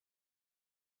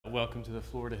Welcome to the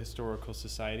Florida Historical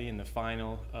Society and the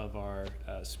final of our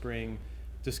spring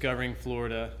Discovering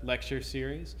Florida lecture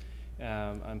series.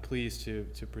 I'm pleased to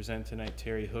present tonight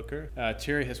Terry Hooker.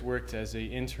 Terry has worked as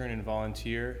an intern and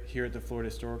volunteer here at the Florida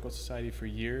Historical Society for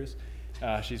years.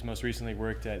 She's most recently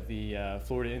worked at the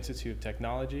Florida Institute of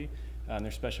Technology in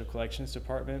their Special Collections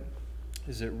Department.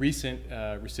 Is a recent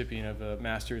recipient of a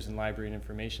Master's in Library and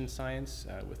Information Science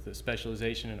with a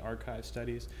specialization in archive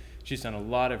studies. She's done a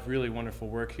lot of really wonderful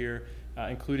work here,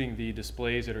 including the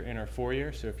displays that are in our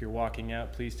foyer. So if you're walking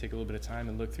out, please take a little bit of time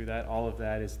and look through that. All of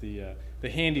that is the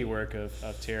handiwork of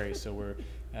Terry. So we're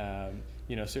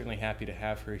certainly happy to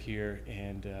have her here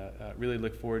and really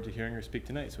look forward to hearing her speak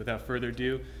tonight. So without further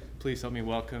ado, please help me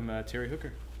welcome Terry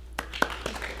Hooker.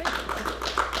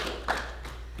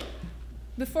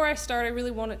 Before I start, I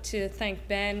really wanted to thank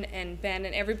Ben and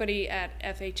everybody at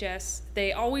FHS.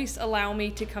 They always allow me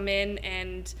to come in,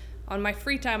 and on my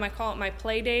free time, I call it my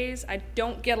play days. I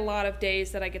don't get a lot of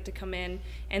days that I get to come in,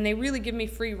 and they really give me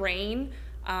free reign.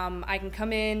 I can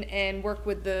come in and work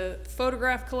with the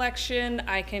photograph collection.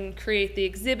 I can create the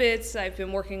exhibits. I've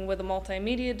been working with the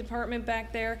multimedia department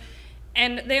back there,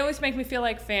 and they always make me feel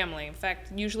like family. In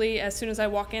fact, usually as soon as I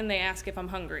walk in, they ask if I'm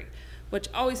hungry, which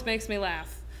always makes me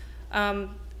laugh.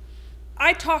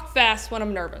 I talk fast when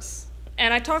I'm nervous,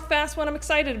 and I talk fast when I'm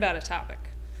excited about a topic.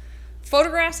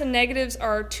 Photographs and negatives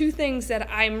are two things that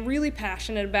I'm really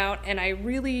passionate about, and I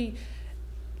really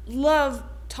love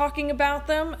talking about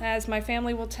them. As my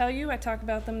family will tell you, I talk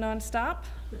about them nonstop.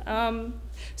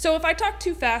 So if I talk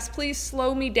too fast, please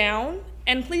slow me down,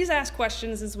 and please ask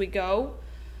questions as we go.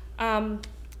 If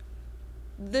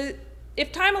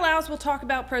time allows, we'll talk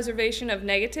about preservation of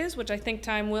negatives, which I think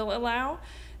time will allow.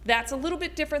 That's a little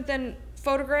bit different than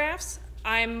photographs.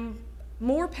 I'm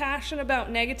more passionate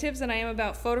about negatives than I am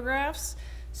about photographs,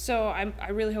 so I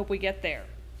really hope we get there.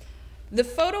 The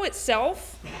photo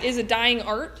itself is a dying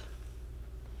art.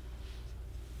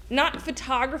 Not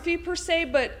photography per se,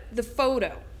 but the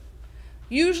photo.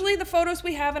 Usually the photos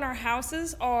we have in our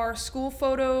houses are school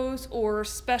photos or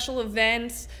special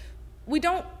events. We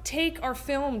don't take our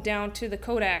film down to the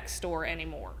Kodak store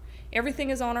anymore. Everything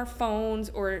is on our phones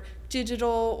or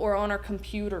digital or on our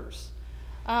computers.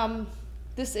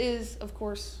 This is, of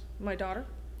course, my daughter.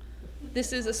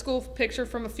 This is a school picture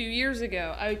from a few years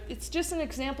ago. It's just an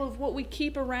example of what we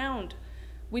keep around.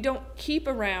 We don't keep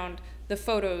around the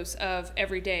photos of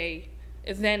everyday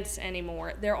events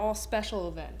anymore. They're all special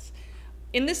events.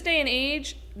 In this day and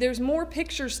age, there's more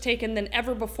pictures taken than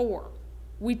ever before.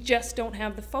 We just don't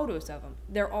have the photos of them.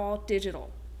 They're all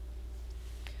digital.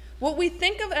 What we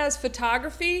think of as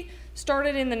photography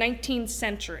started in the 19th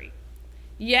century.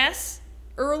 Yes,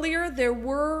 earlier there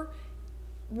were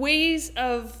ways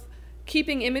of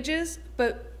keeping images,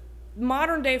 but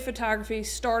modern day photography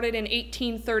started in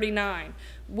 1839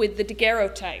 with the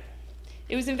daguerreotype.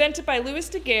 It was invented by Louis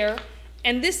Daguerre,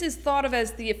 and this is thought of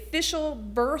as the official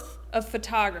birth of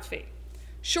photography.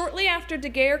 Shortly after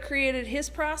Daguerre created his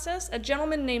process, a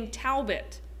gentleman named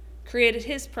Talbot created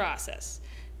his process.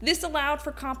 This allowed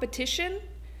for competition,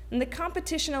 and the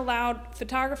competition allowed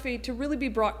photography to really be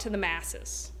brought to the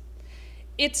masses.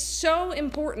 It's so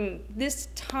important, this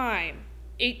time,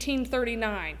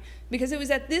 1839, because it was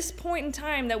at this point in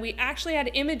time that we actually had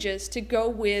images to go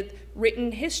with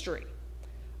written history.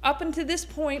 Up until this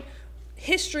point,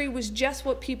 history was just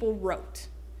what people wrote.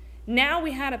 Now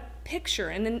we had a picture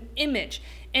and an image,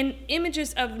 and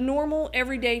images of normal,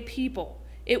 everyday people.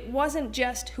 It wasn't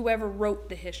just whoever wrote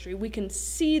the history. We can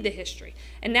see the history.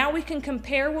 And now we can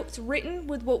compare what's written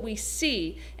with what we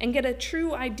see and get a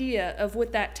true idea of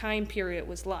what that time period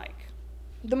was like.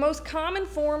 The most common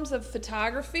forms of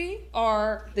photography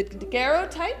are the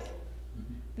daguerreotype,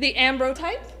 the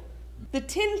ambrotype, the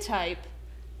tintype,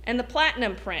 and the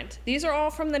platinum print. These are all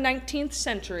from the 19th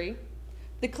century.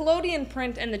 The collodion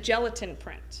print and the gelatin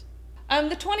print.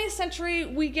 The 20th century,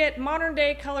 we get modern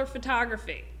day color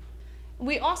photography.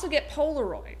 We also get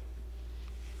Polaroid.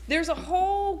 There's a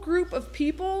whole group of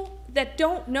people that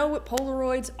don't know what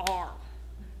Polaroids are.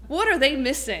 What are they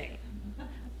missing?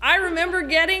 I remember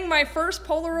getting my first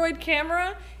Polaroid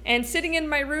camera and sitting in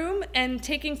my room and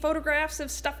taking photographs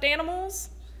of stuffed animals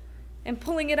and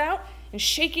pulling it out and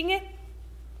shaking it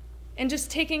and just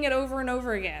taking it over and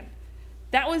over again.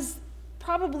 That was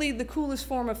probably the coolest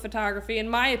form of photography, in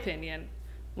my opinion,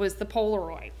 was the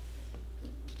Polaroid.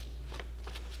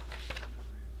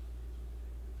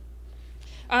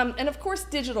 And of course,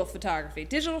 digital photography.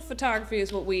 Digital photography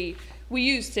is what we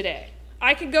use today.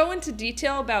 I could go into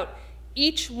detail about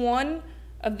each one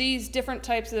of these different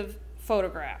types of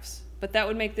photographs, but that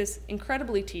would make this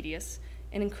incredibly tedious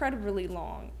and incredibly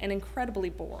long and incredibly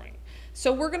boring.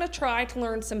 So we're going to try to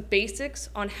learn some basics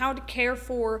on how to care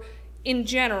for, in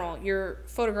general, your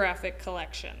photographic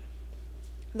collection.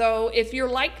 Though if you're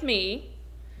like me,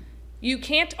 you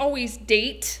can't always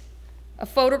date a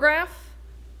photograph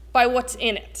by what's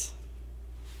in it.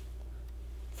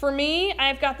 For me,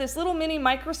 I've got this little mini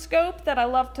microscope that I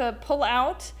love to pull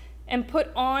out and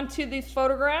put onto these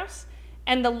photographs,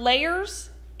 and the layers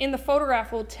in the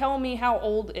photograph will tell me how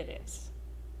old it is.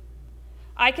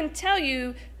 I can tell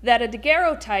you that a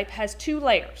daguerreotype has 2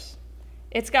 layers.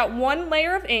 It's got 1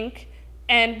 layer of ink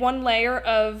and 1 layer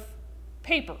of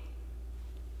paper.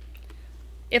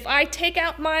 If I take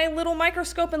out my little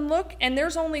microscope and look, and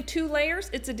there's only 2 layers,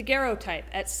 it's a daguerreotype.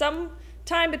 At some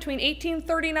time between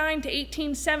 1839 to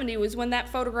 1870 was when that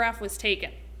photograph was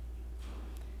taken.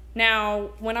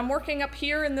 Now, when I'm working up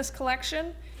here in this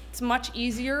collection, it's much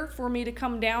easier for me to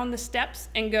come down the steps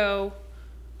and go,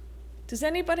 does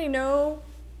anybody know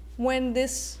when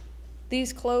these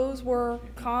clothes were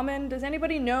common? Does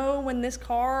anybody know when this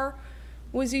car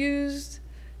was used?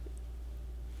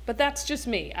 But that's just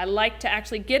me. I like to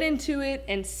actually get into it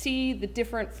and see the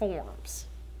different forms.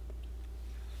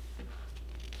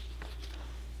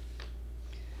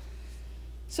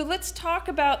 So let's talk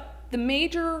about the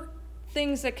major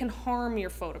things that can harm your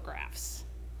photographs.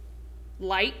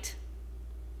 Light,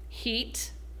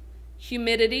 heat,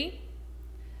 humidity,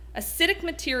 acidic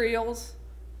materials,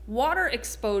 water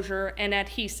exposure, and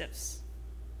adhesives.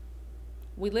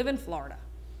 We live in Florida.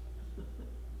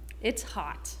 It's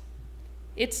hot,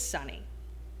 it's sunny,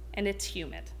 and it's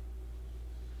humid.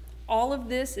 All of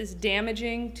this is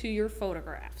damaging to your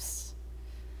photographs.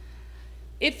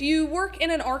 If you work in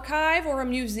an archive or a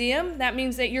museum, that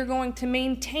means that you're going to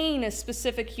maintain a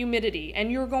specific humidity,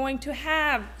 and you're going to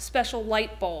have special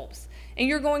light bulbs, and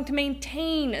you're going to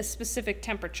maintain a specific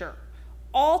temperature,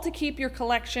 all to keep your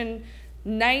collection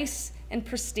nice and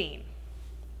pristine.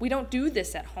 We don't do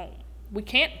this at home. We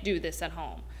can't do this at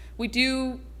home. We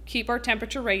do keep our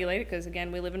temperature regulated because,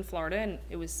 again, we live in Florida, and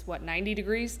it was, what, 90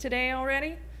 degrees today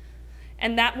already?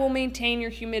 And that will maintain your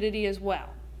humidity as well.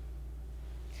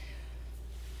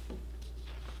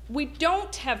 We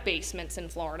don't have basements in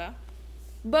Florida,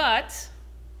 but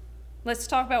let's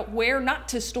talk about where not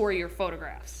to store your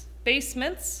photographs.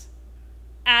 Basements,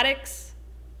 attics,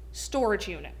 storage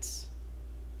units.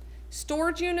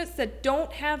 Storage units that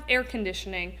don't have air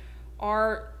conditioning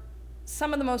are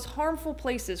some of the most harmful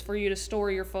places for you to store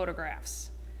your photographs.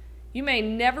 You may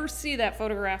never see that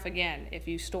photograph again if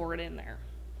you store it in there.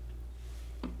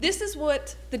 This is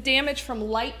what the damage from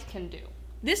light can do.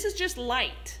 This is just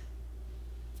light.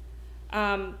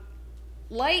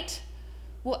 Light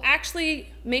will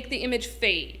actually make the image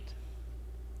fade.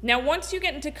 Now, once you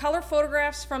get into color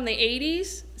photographs from the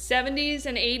 80s, 70s,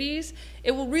 and 80s,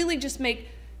 it will really just make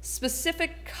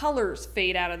specific colors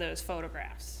fade out of those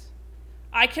photographs.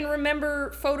 I can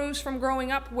remember photos from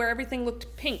growing up where everything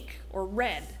looked pink or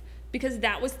red because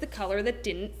that was the color that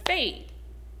didn't fade.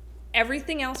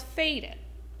 Everything else faded.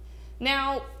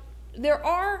 Now, there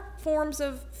are forms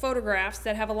of photographs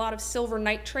that have a lot of silver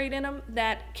nitrate in them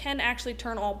that can actually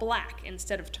turn all black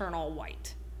instead of turn all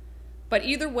white. But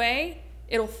either way,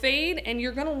 it'll fade and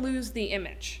you're going to lose the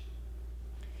image.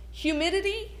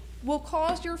 Humidity will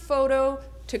cause your photo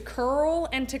to curl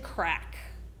and to crack.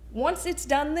 Once it's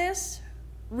done this,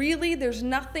 really there's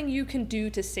nothing you can do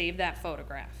to save that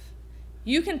photograph.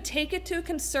 You can take it to a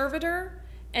conservator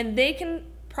and they can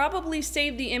probably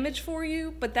save the image for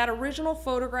you, but that original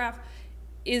photograph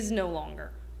is no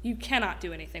longer. You cannot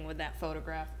do anything with that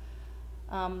photograph.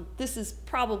 This is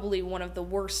probably one of the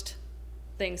worst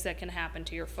things that can happen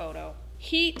to your photo.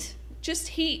 Heat, just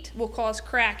heat, will cause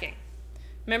cracking.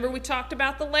 Remember we talked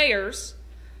about the layers.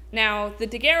 Now, the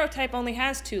daguerreotype only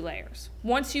has 2 layers.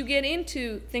 Once you get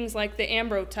into things like the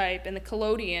ambrotype and the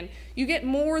collodion, you get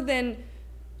more than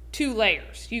 2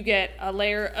 layers. You get a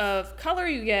layer of color,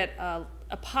 you get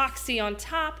epoxy on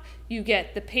top, you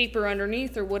get the paper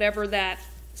underneath or whatever that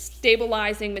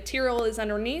stabilizing material is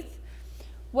underneath.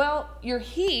 Well, your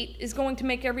heat is going to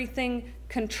make everything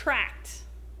contract,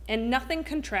 and nothing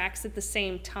contracts at the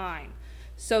same time.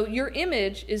 So your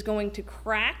image is going to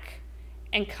crack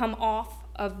and come off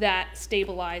of that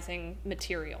stabilizing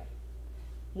material.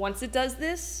 Once it does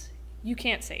this, you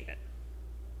can't save it.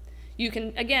 You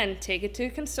can, again, take it to a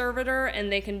conservator and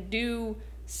they can do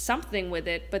something with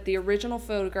it, but the original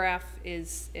photograph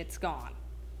it's gone.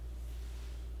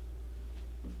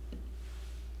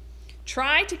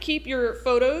 Try to keep your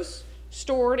photos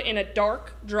stored in a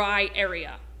dark, dry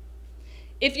area.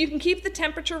 If you can keep the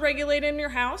temperature regulated in your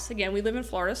house, again, we live in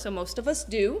Florida, so most of us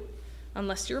do,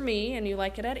 unless you're me and you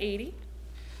like it at 80.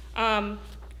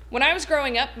 When I was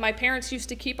growing up, my parents used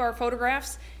to keep our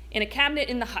photographs in a cabinet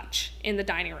in the hutch in the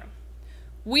dining room.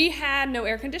 We had no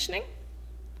air conditioning.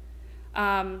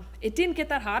 It didn't get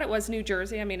that hot. It was New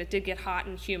Jersey. I mean, it did get hot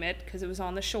and humid because it was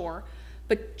on the shore.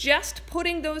 But just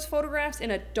putting those photographs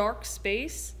in a dark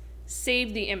space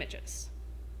saved the images.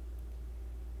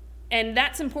 And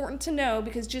that's important to know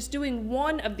because just doing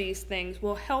one of these things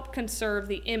will help conserve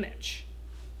the image.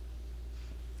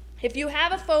 If you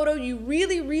have a photo you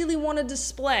really, really want to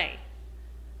display,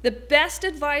 the best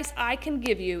advice I can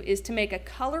give you is to make a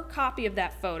color copy of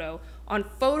that photo on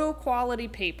photo quality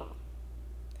paper.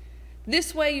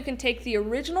 This way you can take the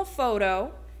original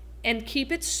photo and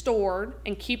keep it stored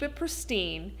and keep it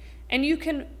pristine, and you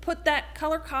can put that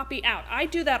color copy out. I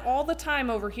do that all the time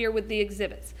over here with the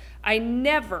exhibits. I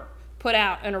never put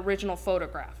out an original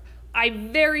photograph. I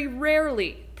very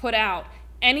rarely put out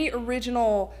any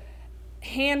original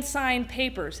hand-signed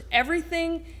papers.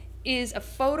 Everything is a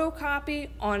photocopy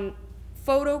on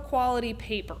photo quality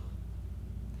paper.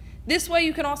 This way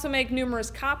you can also make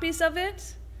numerous copies of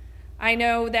it. I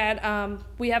know that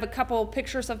we have a couple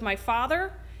pictures of my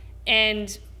father,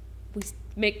 and we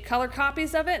make color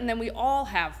copies of it, and then we all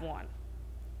have one.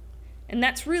 And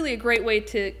that's really a great way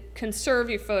to conserve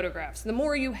your photographs. The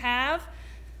more you have,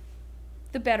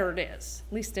 the better it is.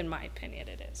 At least in my opinion,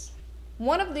 it is.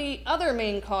 One of the other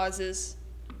main causes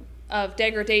of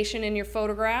degradation in your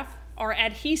photograph are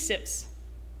adhesives.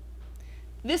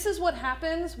 This is what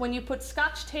happens when you put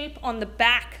Scotch tape on the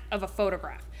back of a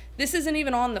photograph. This isn't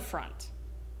even on the front.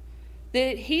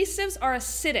 The adhesives are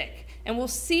acidic and will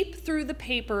seep through the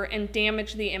paper and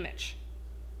damage the image.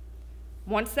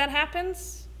 Once that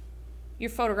happens, your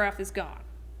photograph is gone.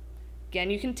 Again,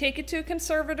 you can take it to a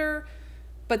conservator,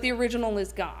 but the original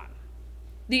is gone.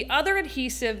 The other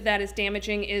adhesive that is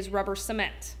damaging is rubber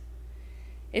cement.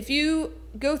 If you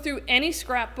go through any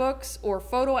scrapbooks or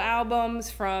photo albums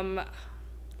from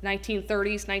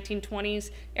 1930s,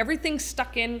 1920s, everything's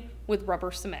stuck in with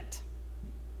rubber cement.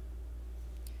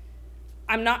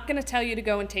 I'm not going to tell you to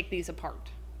go and take these apart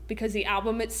because the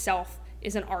album itself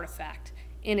is an artifact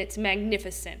and it's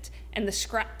magnificent, and the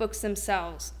scrapbooks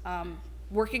themselves.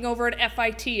 Working over at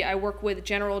FIT, I work with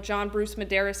General John Bruce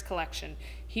Medeiros collection.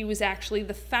 He was actually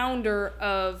the founder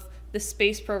of the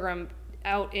space program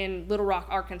out in Little Rock,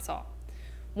 Arkansas.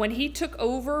 When he took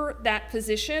over that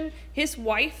position, his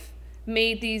wife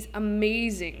made these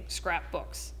amazing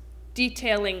scrapbooks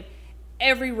detailing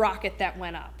every rocket that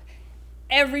went up,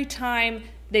 every time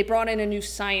they brought in a new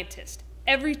scientist,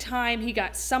 every time he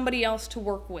got somebody else to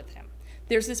work with him.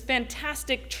 There's this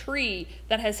fantastic tree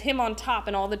that has him on top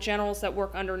and all the generals that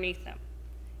work underneath him.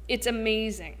 It's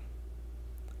amazing.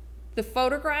 The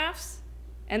photographs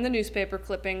and the newspaper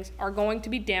clippings are going to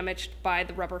be damaged by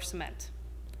the rubber cement.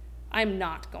 I'm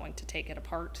not going to take it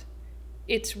apart.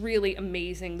 It's really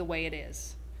amazing the way it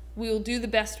is. We will do the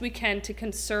best we can to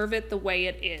conserve it the way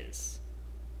it is.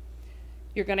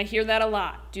 You're going to hear that a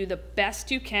lot. Do the best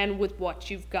you can with what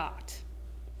you've got.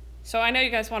 So I know you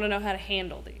guys want to know how to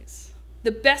handle these.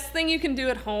 The best thing you can do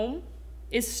at home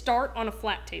is start on a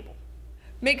flat table.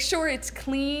 Make sure it's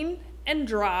clean and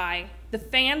dry, the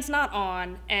fan's not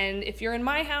on, and if you're in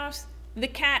my house, the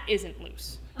cat isn't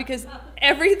loose, because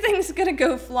everything's gonna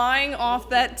go flying off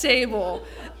that table.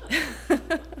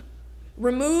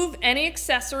 Remove any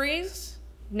accessories,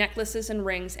 necklaces and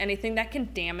rings, anything that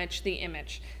can damage the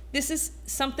image. This is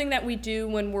something that we do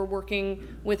when we're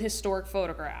working with historic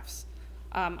photographs.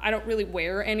 I don't really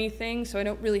wear anything, so I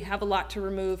don't really have a lot to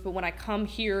remove, but when I come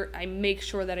here, I make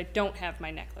sure that I don't have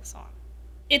my necklace on.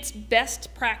 It's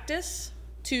best practice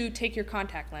to take your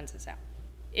contact lenses out.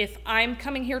 If I'm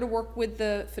coming here to work with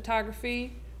the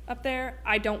photography up there,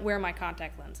 I don't wear my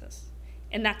contact lenses.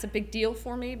 And that's a big deal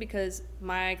for me because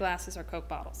my glasses are Coke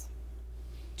bottles.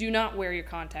 Do not wear your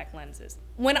contact lenses.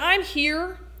 When I'm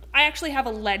here, I actually have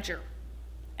a ledger,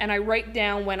 and I write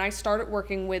down when I started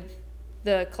working with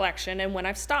the collection and when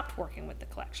I've stopped working with the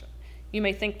collection. You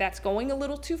may think that's going a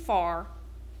little too far,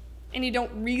 and you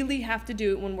don't really have to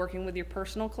do it when working with your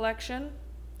personal collection,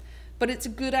 but it's a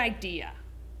good idea.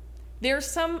 There's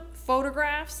some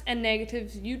photographs and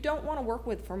negatives you don't want to work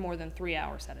with for more than 3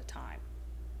 hours at a time.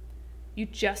 You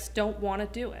just don't want to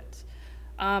do it.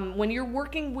 When you're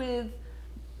working with,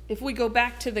 if we go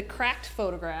back to the cracked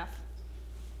photograph,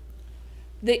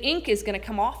 the ink is going to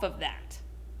come off of that.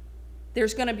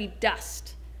 There's going to be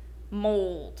dust,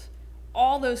 mold,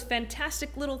 all those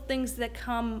fantastic little things that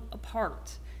come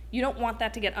apart. You don't want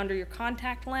that to get under your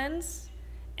contact lens,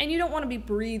 and you don't want to be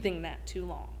breathing that too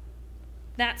long.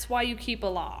 That's why you keep a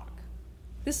log.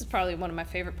 This is probably one of my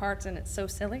favorite parts, and it's so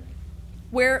silly.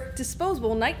 Wear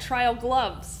disposable night trial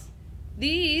gloves.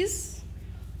 These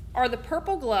are the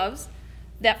purple gloves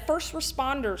that first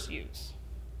responders use.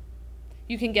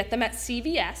 You can get them at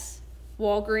CVS,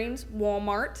 Walgreens,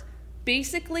 Walmart,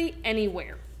 basically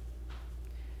anywhere.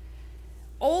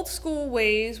 Old school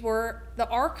ways were the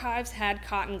archives had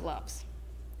cotton gloves.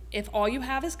 If all you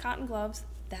have is cotton gloves,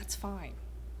 that's fine.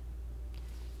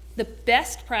 The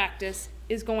best practice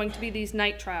is going to be these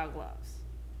nitrile gloves.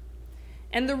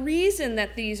 And the reason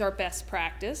that these are best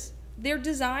practice, they're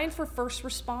designed for first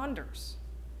responders.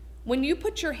 When you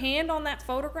put your hand on that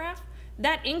photograph,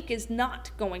 that ink is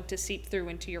not going to seep through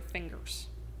into your fingers.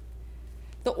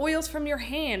 The oils from your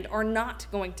hand are not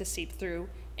going to seep through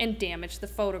and damage the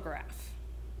photograph.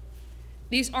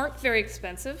 These aren't very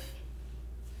expensive.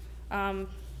 I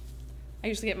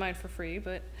usually get mine for free,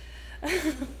 but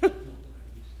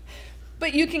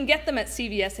but you can get them at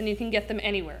CVS and you can get them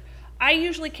anywhere. I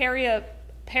usually carry a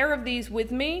pair of these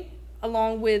with me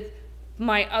along with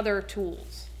my other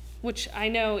tools, which I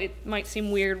know it might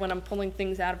seem weird when I'm pulling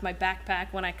things out of my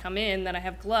backpack when I come in that I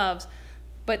have gloves,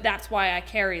 but that's why I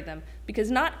carry them, because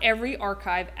not every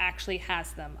archive actually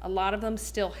has them. A lot of them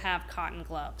still have cotton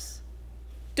gloves.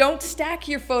 Don't stack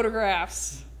your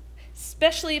photographs,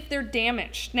 especially if they're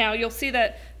damaged. Now, you'll see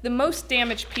that the most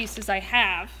damaged pieces I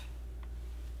have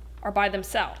are by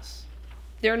themselves.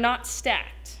 They're not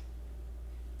stacked.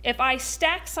 If I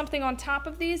stack something on top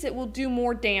of these, it will do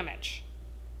more damage.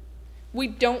 We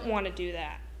don't want to do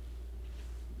that.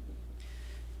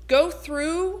 Go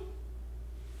through,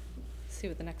 let's see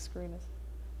what the next screen is.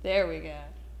 There we go.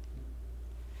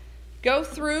 Go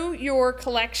through your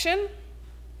collection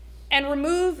and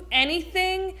remove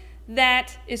anything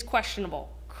that is questionable,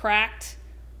 cracked,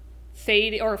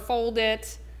 faded or folded,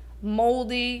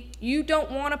 moldy. You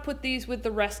don't want to put these with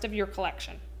the rest of your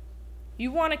collection.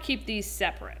 You want to keep these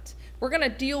separate. We're going to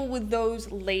deal with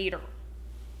those later.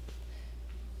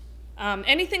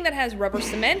 Anything that has rubber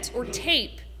cement or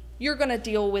tape, you're going to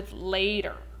deal with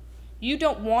later. You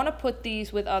don't want to put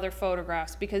these with other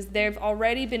photographs because they've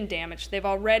already been damaged. They've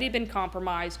already been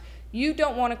compromised. You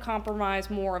don't want to compromise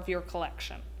more of your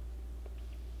collection.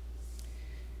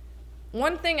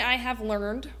 One thing I have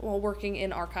learned while working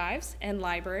in archives and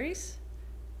libraries,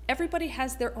 everybody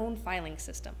has their own filing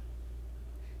system.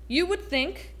 You would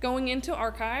think, going into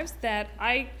archives, that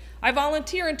I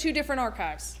volunteer in 2 different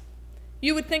archives.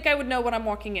 You would think I would know what I'm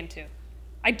walking into.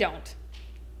 I don't.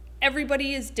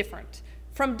 Everybody is different,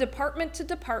 from department to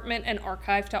department and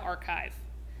archive to archive.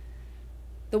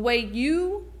 The way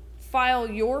you file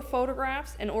your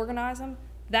photographs and organize them,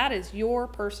 that is your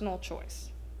personal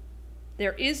choice.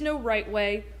 There is no right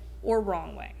way or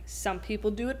wrong way. Some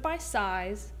people do it by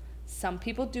size, some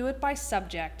people do it by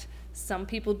subject, some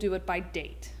people do it by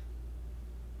date.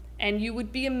 And you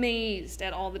would be amazed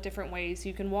at all the different ways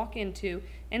you can walk into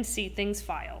and see things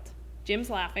filed.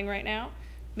 Jim's laughing right now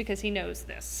because he knows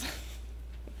this.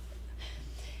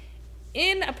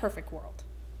 In a perfect world,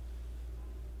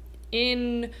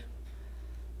 in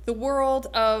the world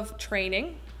of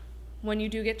training, when you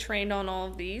do get trained on all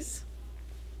of these,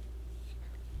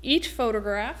 each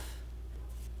photograph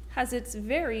has its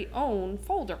very own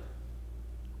folder.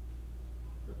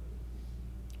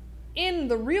 In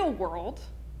the real world,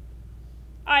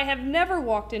 I have never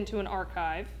walked into an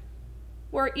archive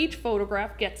where each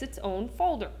photograph gets its own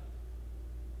folder.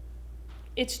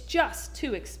 It's just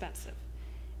too expensive.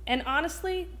 And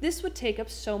honestly, this would take up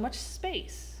so much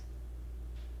space.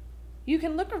 You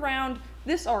can look around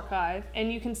this archive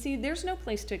and you can see there's no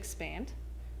place to expand.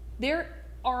 There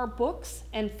are books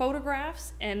and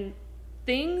photographs and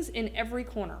things in every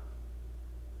corner.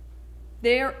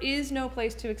 There is no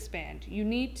place to expand. You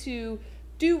need to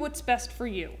do what's best for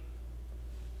you.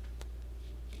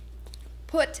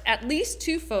 Put at least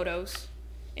 2 photos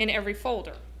in every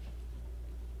folder.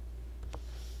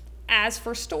 As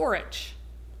for storage,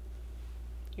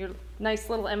 your nice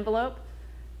little envelope.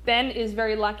 Ben is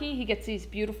very lucky. He gets these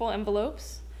beautiful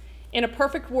envelopes. In a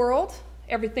perfect world,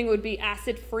 everything would be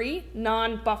acid-free,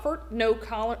 non-buffered, no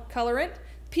colorant,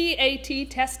 PAT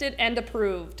tested and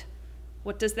approved.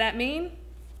 What does that mean?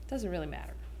 It doesn't really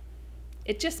matter.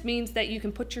 It just means that you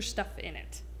can put your stuff in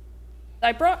it.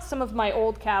 I brought some of my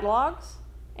old catalogs,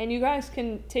 and you guys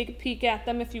can take a peek at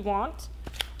them if you want.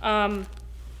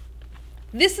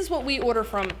 This is what we order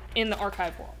from in the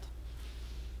archive world.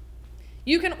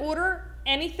 You can order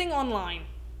anything online.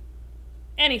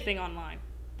 Anything online.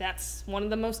 That's one of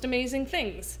the most amazing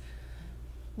things.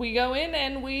 We go in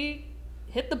and we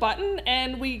hit the button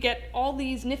and we get all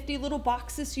these nifty little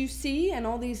boxes you see and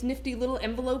all these nifty little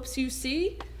envelopes you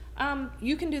see.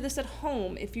 You can do this at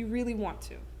home if you really want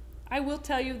to. I will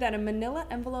tell you that a manila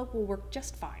envelope will work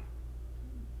just fine.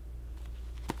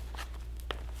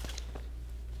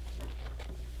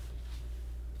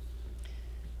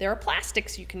 there are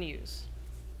plastics you can use.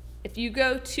 If you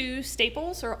go to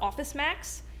Staples or Office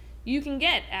Max, you can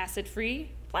get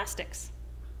acid-free plastics.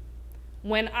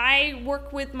 When I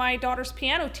work with my daughter's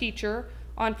piano teacher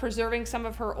on preserving some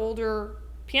of her older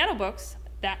piano books,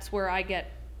 that's where I get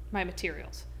my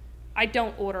materials. I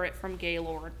don't order it from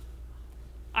Gaylord.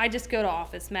 I just go to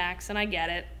Office Max and I get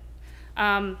it.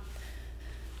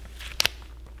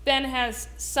 Ben has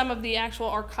some of the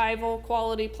actual archival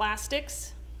quality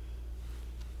plastics.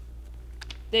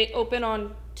 They open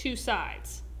on 2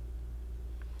 sides.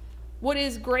 What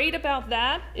is great about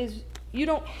that is you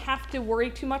don't have to worry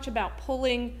too much about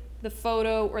pulling the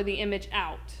photo or the image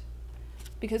out.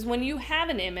 Because when you have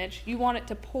an image, you want it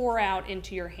to pour out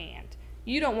into your hand.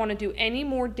 You don't want to do any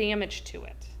more damage to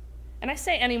it. And I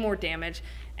say any more damage,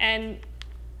 and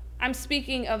I'm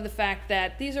speaking of the fact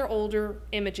that these are older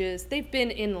images. They've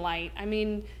been in light. I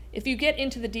mean, if you get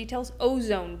into the details,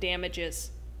 ozone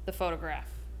damages the photograph.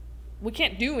 We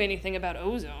can't do anything about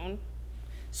ozone,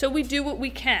 so we do what we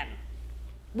can.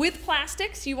 With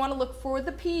plastics, you want to look for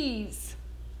the P's.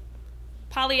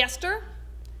 Polyester,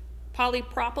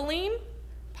 polypropylene,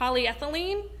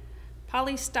 polyethylene,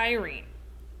 polystyrene.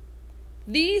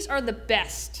 These are the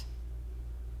best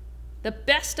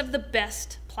of the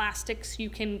best plastics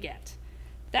you can get.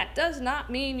 That does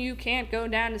not mean you can't go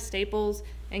down to Staples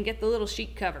and get the little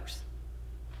sheet covers.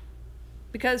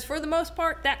 Because for the most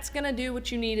part, that's going to do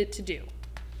what you need it to do.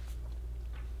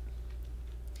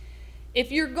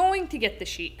 If you're going to get the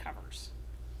sheet covers,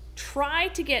 try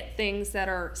to get things that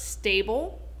are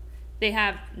stable, they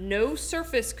have no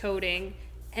surface coating,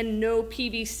 and no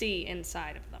PVC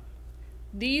inside of them.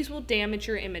 These will damage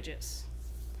your images.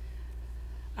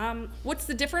 What's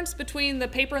the difference between the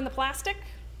paper and the plastic?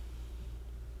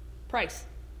 Price.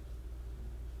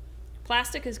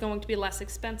 Plastic is going to be less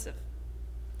expensive.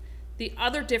 The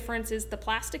other difference is the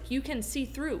plastic you can see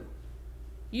through.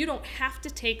 You don't have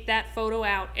to take that photo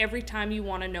out every time you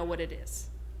want to know what it is.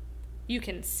 You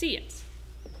can see it.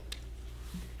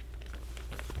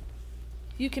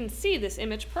 You can see this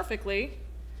image perfectly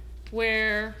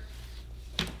where,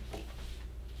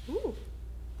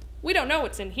 we don't know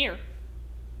what's in here.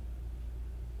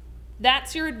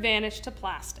 That's your advantage to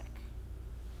plastic.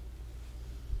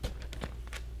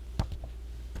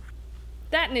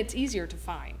 That, and it's easier to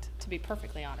find, to be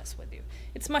perfectly honest with you.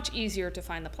 It's much easier to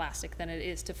find the plastic than it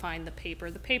is to find the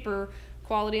paper. The paper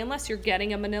quality, unless you're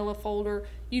getting a manila folder,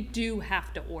 you do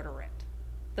have to order it.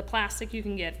 The plastic you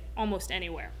can get almost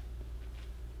anywhere.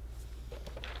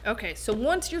 Okay, so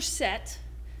once you're set,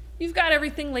 you've got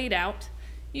everything laid out.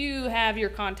 You have your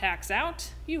contacts out,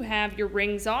 you have your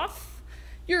rings off,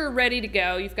 you're ready to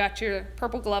go. You've got your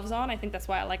purple gloves on. I think that's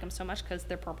why I like them so much, because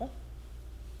they're purple.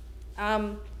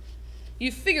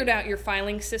 You've figured out your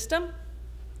filing system.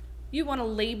 You want to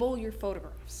label your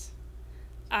photographs.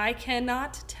 I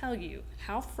cannot tell you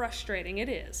how frustrating it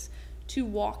is to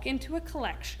walk into a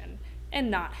collection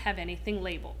and not have anything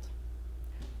labeled.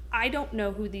 I don't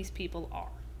know who these people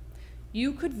are.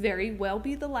 You could very well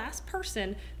be the last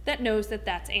person that knows that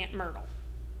that's Aunt Myrtle.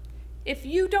 If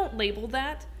you don't label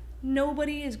that,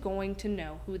 nobody is going to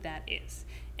know who that is.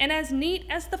 And as neat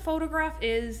as the photograph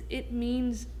is, it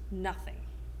means nothing.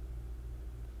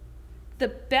 The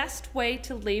best way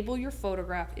to label your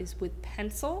photograph is with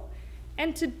pencil,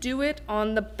 and to do it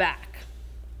on the back.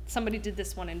 Somebody did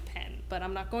this one in pen, but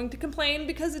I'm not going to complain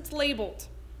because it's labeled.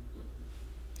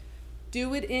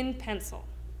 Do it in pencil.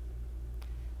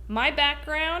 My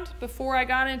background before I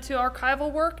got into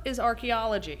archival work is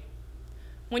archaeology.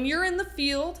 When you're in the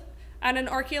field at an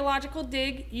archaeological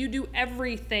dig, you do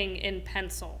everything in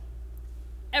pencil.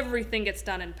 Everything gets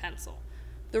done in pencil.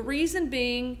 The reason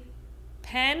being,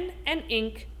 pen and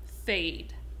ink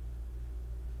fade.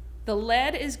 The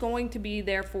lead is going to be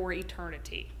there for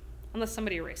eternity, unless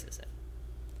somebody erases it.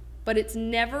 But it's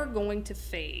never going to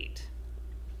fade.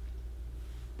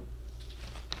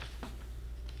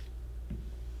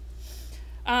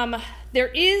 There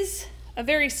is a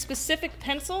very specific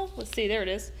pencil. Let's see, there it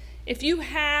is. If you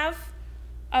have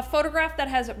a photograph that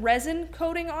has resin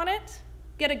coating on it,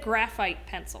 get a graphite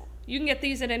pencil. You can get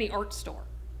these at any art store.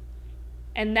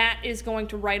 And that is going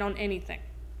to write on anything.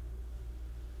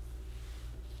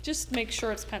 Just make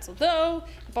sure it's pencil. Though,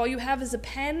 if all you have is a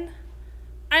pen,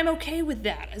 I'm okay with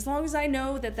that, as long as I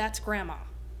know that that's grandma.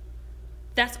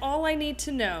 That's all I need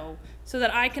to know so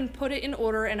that I can put it in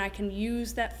order and I can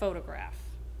use that photograph.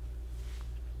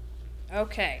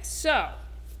 Okay, so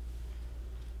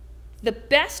the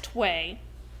best way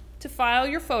to file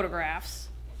your photographs,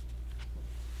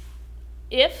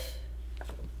 if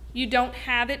you don't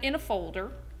have it in a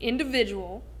folder,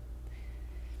 individual,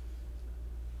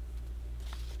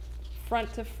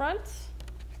 front to front,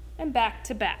 and back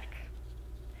to back.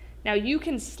 Now you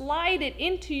can slide it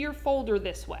into your folder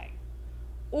this way,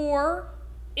 or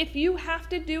if you have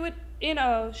to do it in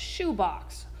a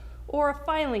shoebox or a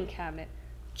filing cabinet,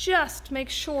 just make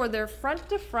sure they're front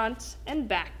to front and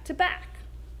back to back.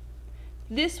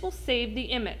 This will save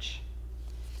the image.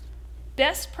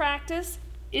 Best practice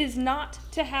is not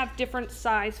to have different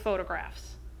size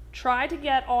photographs. Try to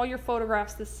get all your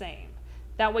photographs the same.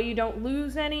 That way you don't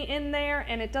lose any in there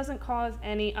and it doesn't cause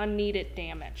any unneeded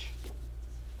damage.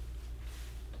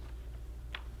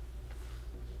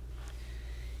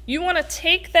 You want to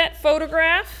take that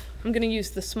photograph, I'm going to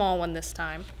use the small one this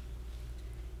time,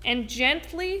 and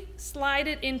gently slide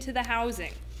it into the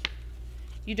housing.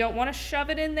 You don't want to shove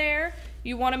it in there.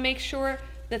 You want to make sure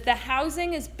that the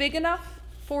housing is big enough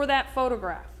for that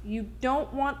photograph. You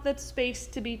don't want the space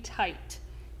to be tight.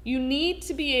 You need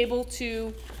to be able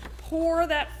to pour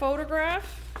that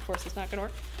photograph, of course it's not going to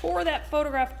work, pour that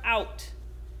photograph out,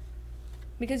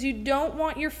 because you don't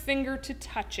want your finger to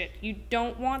touch it. You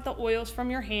don't want the oils from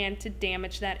your hand to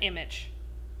damage that image.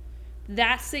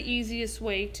 That's the easiest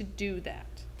way to do that.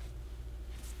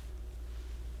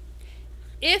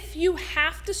 If you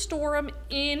have to store them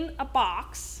in a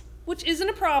box, which isn't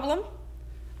a problem,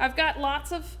 I've got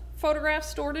lots of photographs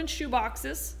stored in shoe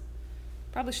boxes.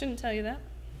 Probably shouldn't tell you that.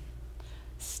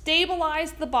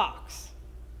 Stabilize the box.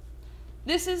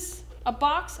 This is a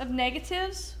box of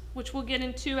negatives, which we'll get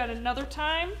into at another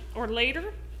time or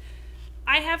later.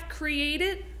 I have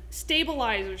created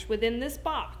stabilizers within this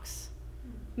box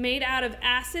made out of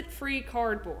acid-free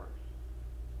cardboard.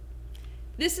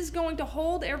 This is going to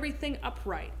hold everything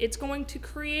upright. It's going to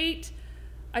create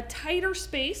a tighter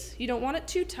space. You don't want it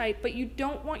too tight, but you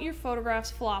don't want your photographs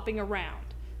flopping around.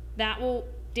 That will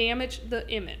damage the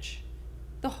image.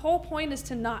 The whole point is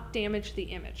to not damage the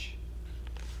image.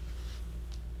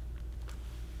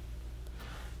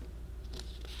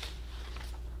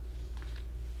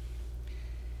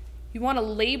 You want to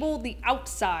label the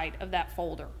outside of that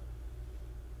folder.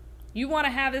 You want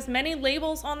to have as many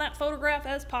labels on that photograph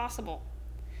as possible.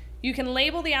 You can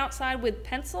label the outside with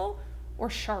pencil or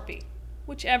Sharpie,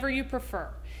 whichever you prefer.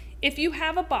 If you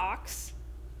have a box,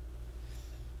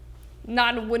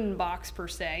 not a wooden box per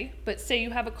se, but say you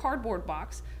have a cardboard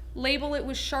box, label it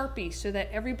with Sharpie so that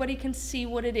everybody can see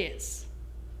what it is.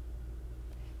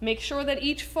 Make sure that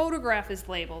each photograph is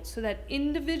labeled so that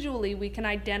individually we can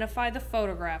identify the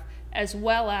photograph as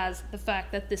well as the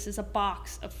fact that this is a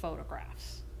box of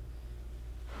photographs.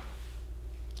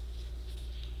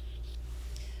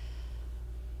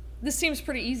 This seems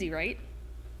pretty easy, right?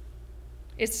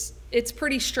 It's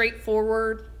pretty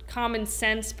straightforward, common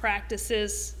sense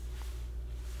practices.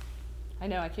 I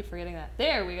know, I keep forgetting that.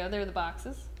 There we go, there are the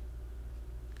boxes.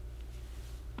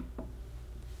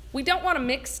 We don't want to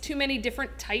mix too many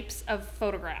different types of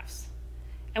photographs.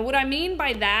 And what I mean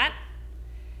by that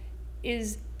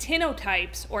is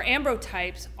tinotypes or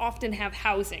ambrotypes often have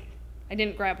housing. I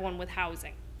didn't grab one with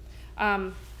housing.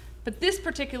 But this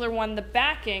particular one, the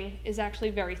backing is actually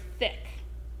very thick.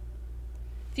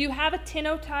 If you have a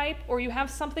tinotype or you have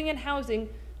something in housing,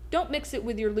 don't mix it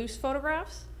with your loose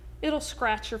photographs. It'll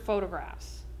scratch your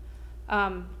photographs.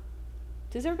 Does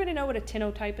everybody know what a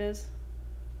tinotype is?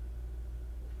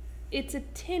 It's a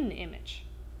tin image.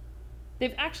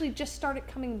 They've actually just started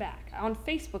coming back. On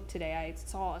Facebook today, I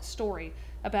saw a story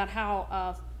about how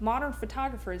a modern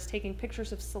photographer is taking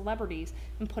pictures of celebrities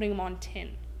and putting them on tin.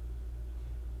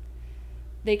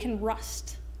 They can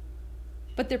rust,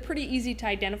 but they're pretty easy to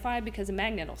identify because a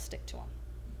magnet will stick to them.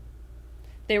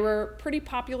 They were pretty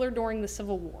popular during the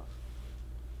Civil War.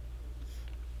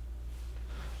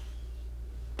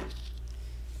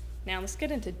 Now let's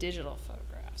get into digital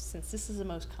photographs, since this is the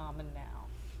most common now.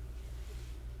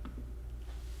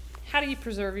 How do you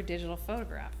preserve your digital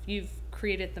photograph? You've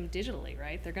created them digitally,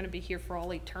 right? They're going to be here for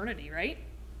all eternity, right?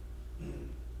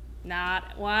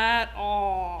 Not at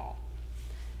all.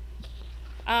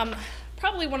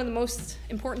 Probably one of the most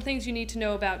important things you need to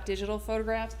know about digital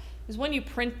photographs is when you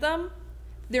print them,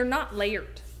 they're not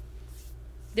layered.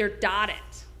 They're dotted.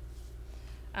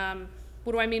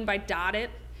 What do I mean by dotted?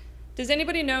 Does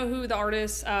anybody know who the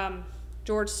artist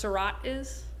George Seurat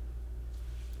is?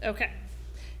 Okay.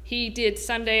 He did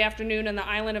Sunday Afternoon on the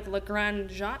Island of La Grande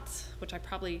Jatte, which I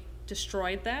probably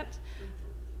destroyed that.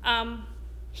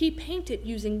 He painted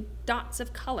using dots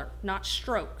of color, not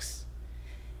strokes.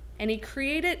 And he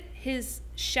created his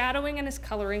shadowing and his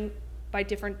coloring by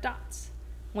different dots.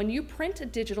 When you print a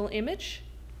digital image,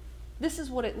 this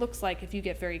is what it looks like if you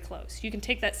get very close. You can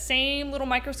take that same little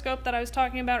microscope that I was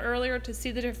talking about earlier to see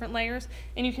the different layers,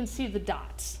 and you can see the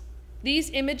dots.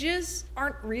 These images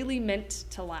aren't really meant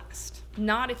to last,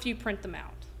 not if you print them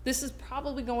out. This is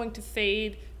probably going to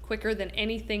fade quicker than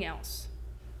anything else.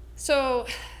 So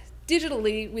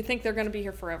digitally, we think they're going to be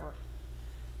here forever.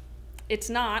 It's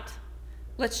not.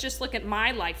 Let's just look at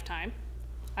my lifetime.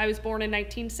 I was born in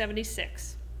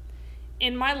 1976.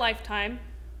 In my lifetime,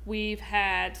 we've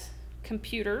had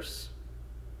computers.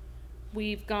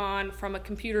 We've gone from a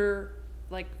computer,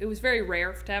 like it was very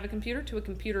rare to have a computer, to a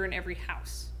computer in every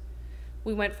house.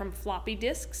 We went from floppy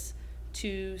disks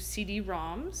to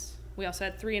CD-ROMs. We also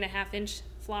had 3.5-inch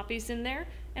floppies in there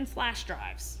and flash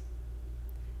drives.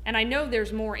 And I know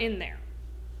there's more in there.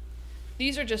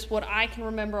 These are just what I can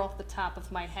remember off the top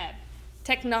of my head.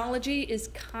 Technology is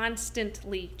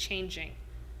constantly changing.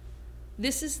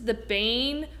 This is the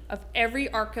bane of every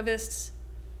archivist's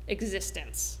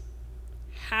existence.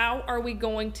 How are we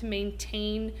going to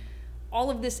maintain all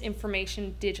of this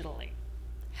information digitally?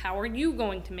 How are you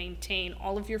going to maintain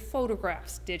all of your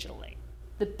photographs digitally?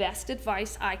 The best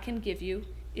advice I can give you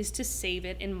is to save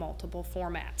it in multiple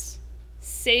formats.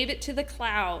 Save it to the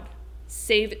cloud,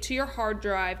 save it to your hard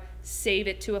drive, save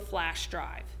it to a flash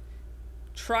drive.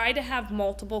 Try to have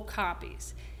multiple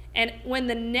copies. And when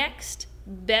the next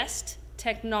best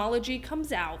technology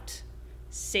comes out,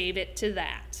 save it to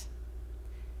that.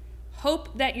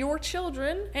 Hope that your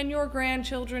children and your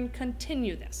grandchildren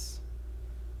continue this.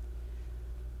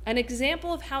 An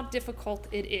example of how difficult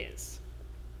it is.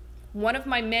 One of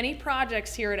my many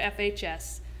projects here at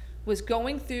FHS was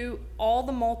going through all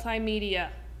the multimedia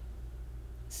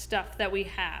stuff that we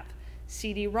have.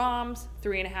 CD-ROMs,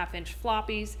 3.5-inch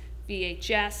floppies,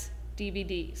 VHS,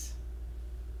 DVDs.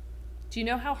 Do you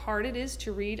know how hard it is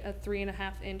to read a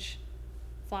 3.5-inch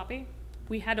floppy?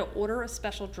 We had to order a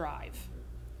special drive.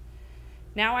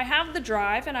 Now I have the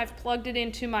drive and I've plugged it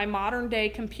into my modern day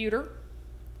computer.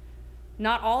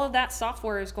 Not all of that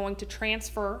software is going to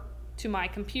transfer to my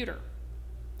computer.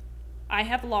 I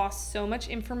have lost so much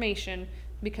information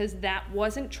because that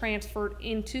wasn't transferred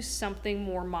into something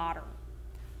more modern.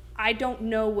 I don't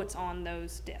know what's on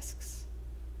those disks.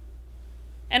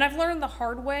 And I've learned the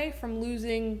hard way from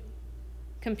losing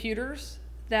computers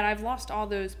that I've lost all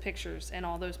those pictures and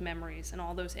all those memories and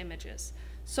all those images.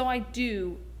 So I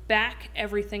do back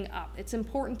everything up. It's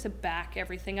important to back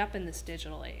everything up in this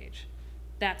digital age.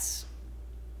 That's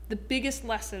the biggest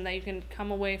lesson that you can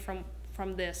come away from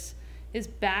this, is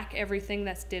back everything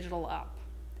that's digital up.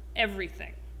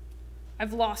 Everything.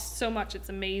 I've lost so much, it's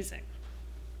amazing.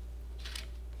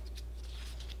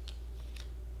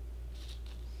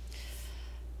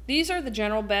 These are the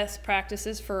general best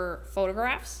practices for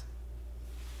photographs.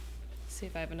 Let's see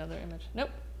if I have another image.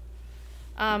 Nope.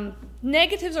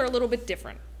 Negatives are a little bit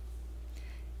different.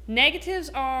 Negatives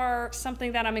are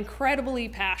something that I'm incredibly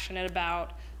passionate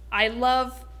about. I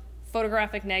love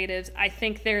photographic negatives. I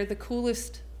think they're the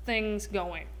coolest things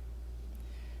going.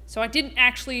 So I didn't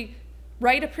actually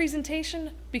write a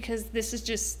presentation because this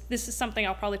is something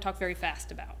I'll probably talk very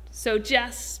fast about. So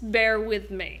just bear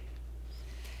with me.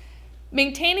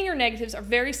 Maintaining your negatives are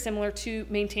very similar to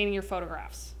maintaining your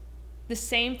photographs. The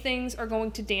same things are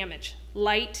going to damage: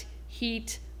 light,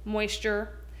 heat,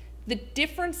 moisture. The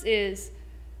difference is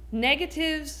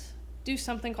negatives do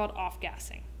something called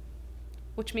off-gassing,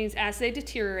 which means as they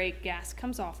deteriorate, gas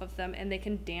comes off of them and they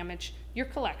can damage your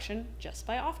collection just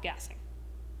by off-gassing.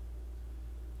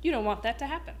 You don't want that to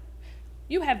happen.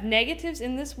 You have negatives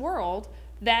in this world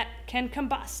that can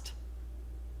combust.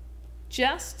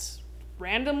 Just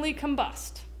randomly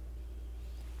combust.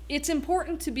 It's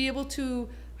important to be able to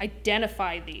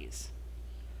identify these.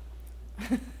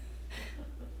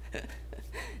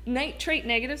 Nitrate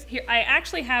negatives. Here, I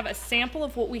actually have a sample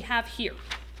of what we have here.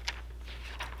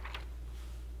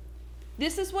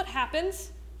 This is what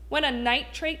happens when a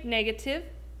nitrate negative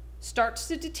starts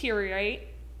to deteriorate,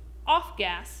 off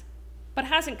gas, but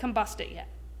hasn't combusted yet.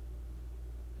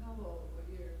 How old? What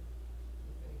year?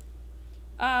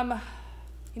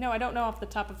 I don't know off the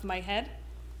top of my head.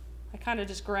 I kind of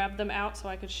just grabbed them out so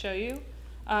I could show you.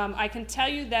 I can tell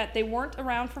you that they weren't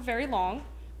around for very long.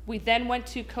 We then went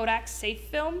to Kodak safe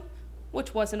film,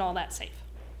 which wasn't all that safe.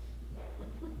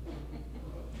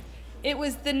 It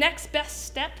was the next best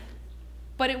step,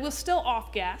 but it will still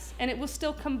off gas and it will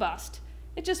still combust.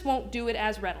 It just won't do it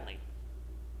as readily.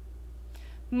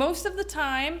 Most of the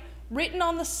time, written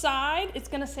on the side, it's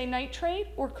going to say nitrate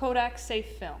or Kodak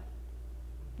safe film.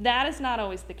 That is not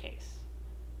always the case.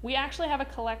 We actually have a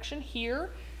collection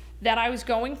here that I was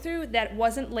going through that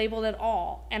wasn't labeled at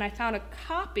all, and I found a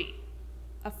copy,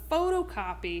 a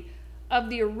photocopy of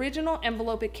the original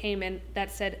envelope it came in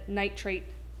that said nitrate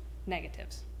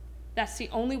negatives. That's the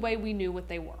only way we knew what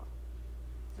they were.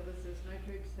 So is this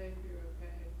nitrate safe?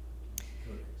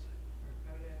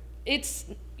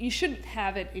 You shouldn't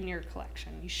have it in your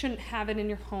collection. You shouldn't have it in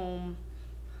your home.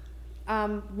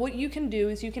 What you can do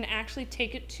is you can actually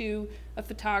take it to a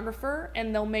photographer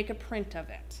and they'll make a print of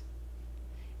it.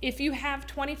 If you have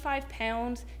 25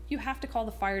 pounds, you have to call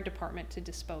the fire department to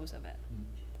dispose of it.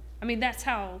 I mean, that's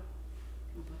how.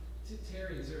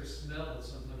 Terry, is there a smell that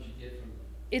sometimes you get from them?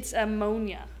 It's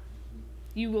ammonia.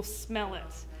 You will smell it.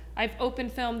 I've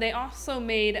opened film. They also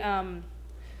made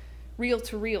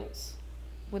reel-to-reels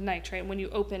with nitrate. When you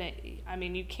open it, I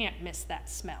mean, you can't miss that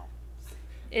smell.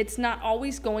 It's not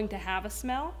always going to have a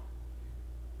smell,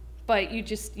 but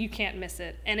you can't miss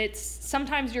it. And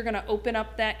sometimes you're gonna open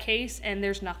up that case and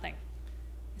there's nothing.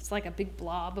 It's like a big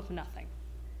blob of nothing.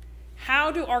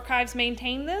 How do archives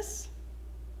maintain this?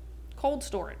 Cold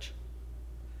storage.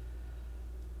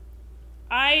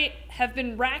 I have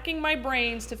been racking my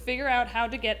brains to figure out how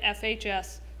to get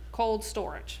FHS cold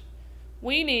storage.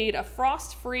 We need a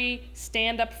frost-free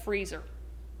stand-up freezer.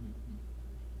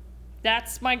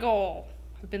 That's my goal.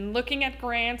 I've been looking at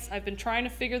grants. I've been trying to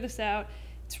figure this out.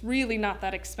 It's really not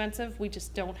that expensive. We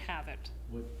just don't have it.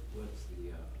 What's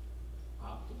the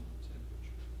optimum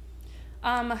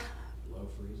temperature? Below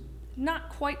freezing? Not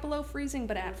quite below freezing,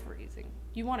 but at freezing.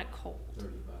 You want it cold.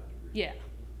 35 degrees. Yeah.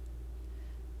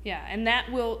 Yeah, and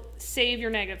that will save your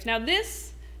negatives. Now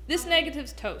this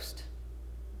negative's toast.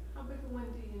 How big a one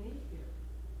do you need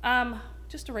here?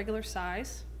 Just a regular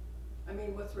size. I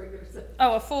mean, what's regular size?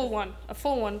 Oh, a full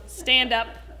one, stand up.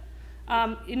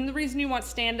 And the reason you want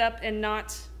stand up and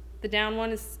not the down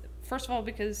one is, first of all,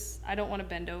 because I don't want to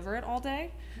bend over it all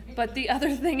day. But the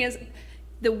other thing is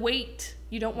the weight.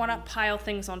 You don't want to pile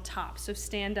things on top, so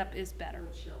stand up is better.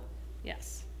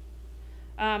 Yes.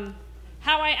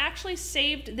 How I actually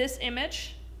saved this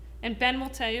image, and Ben will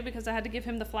tell you because I had to give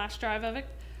him the flash drive of it,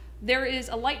 there is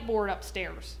a light board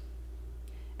upstairs.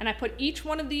 And I put each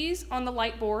one of these on the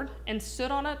light board and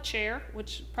stood on a chair,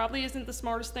 which probably isn't the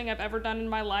smartest thing I've ever done in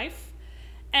my life,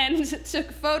 and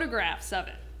took photographs of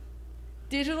it.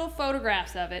 Digital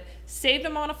photographs of it, saved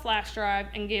them on a flash drive,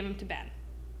 and gave them to Ben.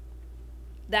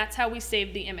 That's how we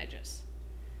saved the images.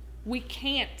 We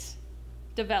can't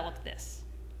develop this.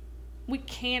 We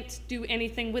can't do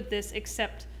anything with this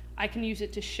except I can use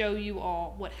it to show you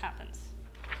all what happens.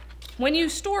 When you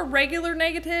store regular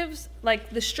negatives,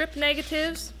 like the strip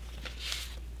negatives,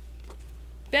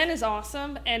 Ben is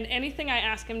awesome, and anything I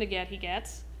ask him to get, he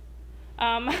gets.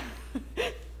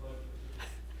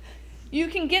 You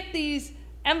can get these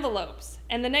envelopes,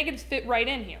 and the negatives fit right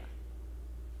in here.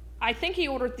 I think he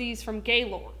ordered these from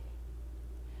Gaylord.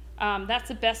 That's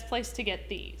the best place to get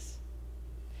these.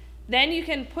 Then you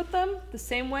can put them the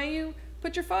same way you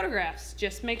put your photographs.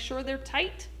 Just make sure they're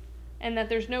tight and that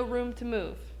there's no room to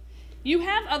move. You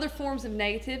have other forms of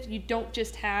negatives. You don't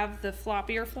just have the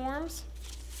floppier forms.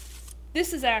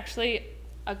 This is actually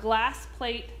a glass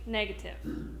plate negative.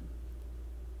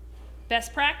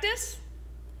 Best practice?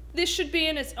 This should be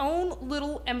in its own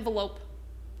little envelope.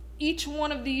 Each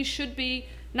one of these should be,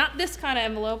 not this kind of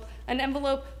envelope, an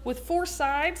envelope with 4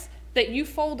 sides that you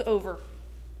fold over.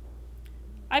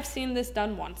 I've seen this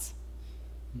done once.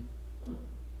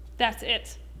 That's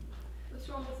it. What's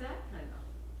wrong with that kind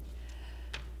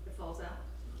of? It falls out?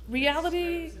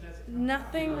 Reality,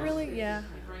 nothing really, yeah.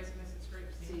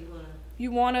 So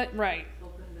You want it, right.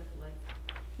 open it up like.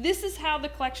 This is how the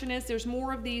collection is. There's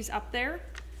more of these up there.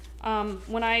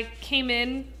 When I came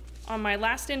in on my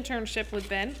last internship with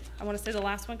Ben, I want to say the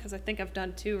last one because I think I've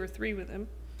done 2 or 3 with him.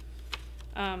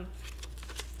 I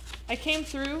came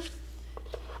through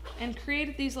and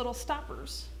created these little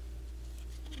stoppers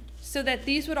so that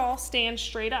these would all stand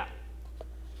straight up.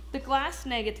 The glass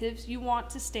negatives you want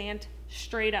to stand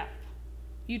straight up.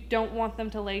 You don't want them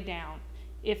to lay down.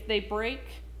 If they break,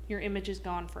 your image is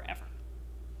gone forever.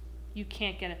 You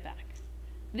can't get it back.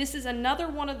 This is another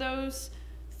one of those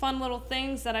fun little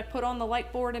things that I put on the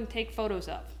light board and take photos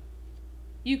of.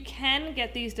 You can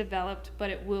get these developed, but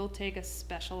it will take a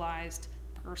specialized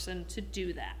person to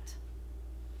do that.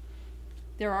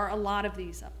 There are a lot of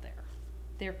these up there.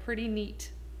 They're pretty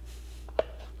neat.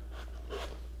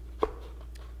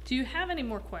 Do you have any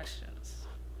more questions?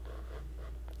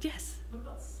 Yes. What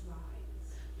about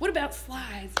slides? What about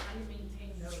slides? How do you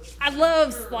maintain those? I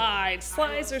love slides.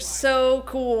 Slides are so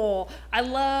cool. I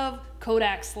love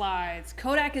Kodak slides.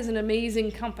 Kodak is an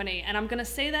amazing company, and I'm gonna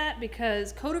say that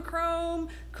because Kodachrome,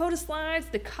 Kodak slides,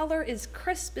 the color is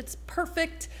crisp, it's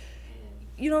perfect.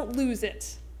 You don't lose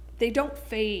it. They don't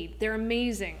fade. They're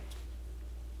amazing.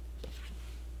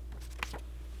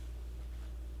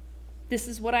 This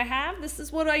is what I have. This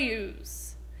is what I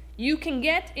use. You can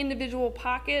get individual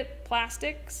pocket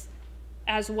plastics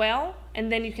as well,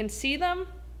 and then you can see them.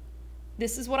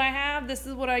 this is what I have, this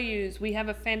is what I use. We have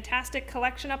a fantastic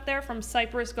collection up there from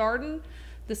Cypress Garden.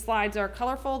 The slides are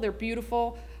colorful, they're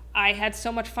beautiful. I had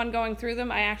so much fun going through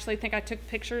them. I actually think I took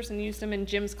pictures and used them in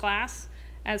Jim's class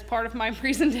as part of my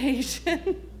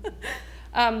presentation.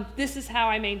 This is how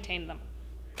I maintain them.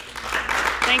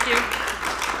 Thank you.